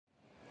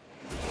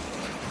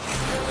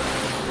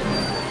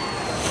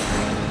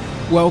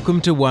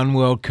Welcome to One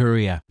World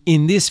Courier.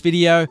 In this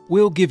video,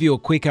 we'll give you a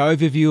quick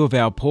overview of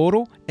our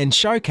portal and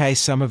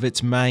showcase some of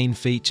its main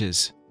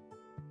features.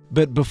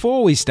 But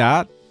before we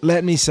start,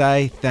 let me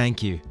say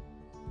thank you.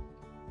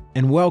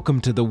 And welcome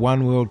to the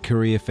One World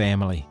Courier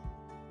family.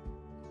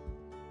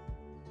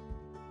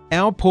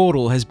 Our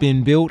portal has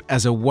been built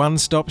as a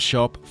one-stop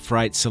shop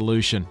freight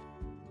solution.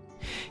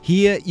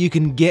 Here you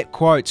can get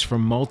quotes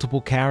from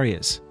multiple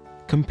carriers,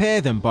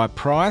 compare them by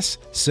price,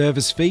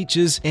 service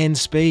features and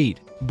speed,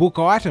 book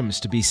items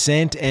to be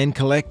sent and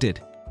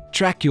collected,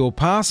 track your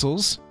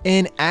parcels,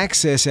 and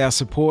access our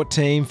support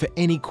team for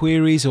any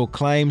queries or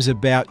claims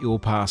about your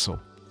parcel.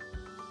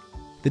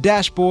 The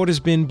dashboard has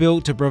been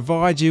built to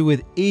provide you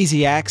with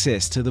easy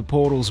access to the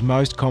portal's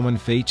most common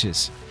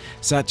features,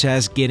 such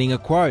as getting a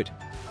quote,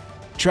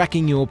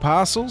 tracking your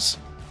parcels,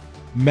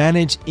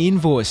 manage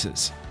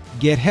invoices,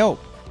 get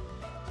help,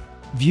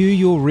 view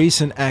your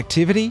recent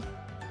activity,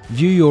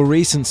 view your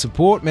recent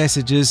support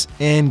messages,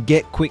 and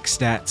get quick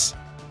stats.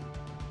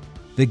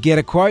 The Get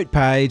a Quote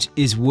page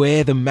is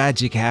where the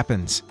magic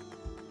happens.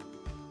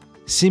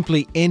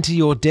 Simply enter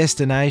your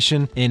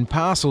destination and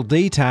parcel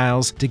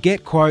details to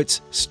get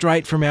quotes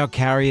straight from our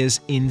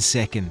carriers in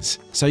seconds,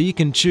 so you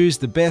can choose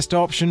the best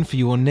option for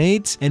your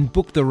needs and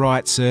book the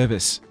right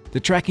service. The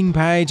tracking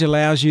page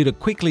allows you to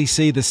quickly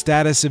see the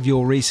status of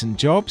your recent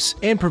jobs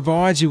and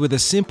provides you with a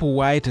simple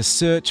way to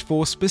search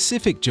for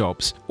specific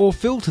jobs or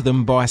filter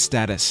them by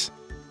status.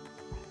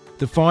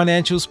 The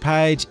Financials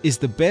page is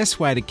the best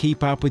way to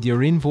keep up with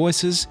your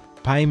invoices,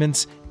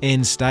 payments,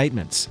 and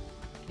statements.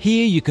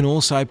 Here you can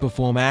also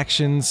perform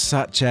actions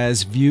such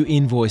as view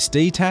invoice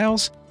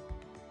details,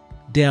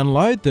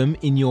 download them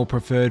in your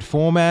preferred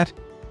format,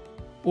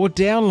 or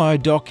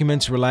download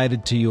documents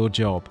related to your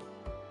job.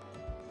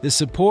 The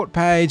support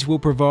page will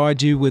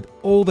provide you with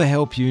all the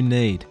help you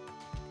need.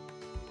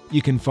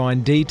 You can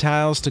find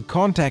details to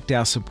contact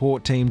our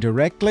support team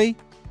directly,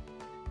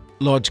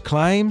 lodge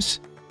claims,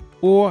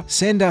 or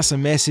send us a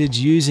message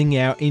using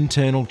our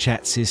internal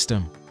chat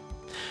system.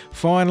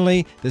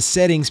 Finally, the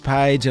settings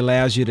page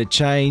allows you to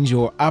change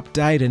or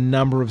update a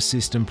number of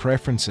system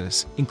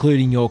preferences,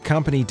 including your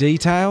company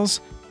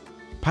details,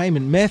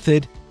 payment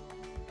method,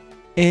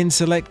 and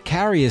select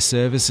carrier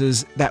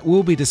services that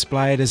will be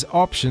displayed as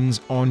options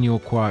on your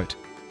quote.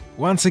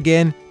 Once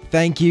again,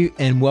 thank you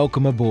and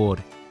welcome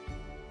aboard.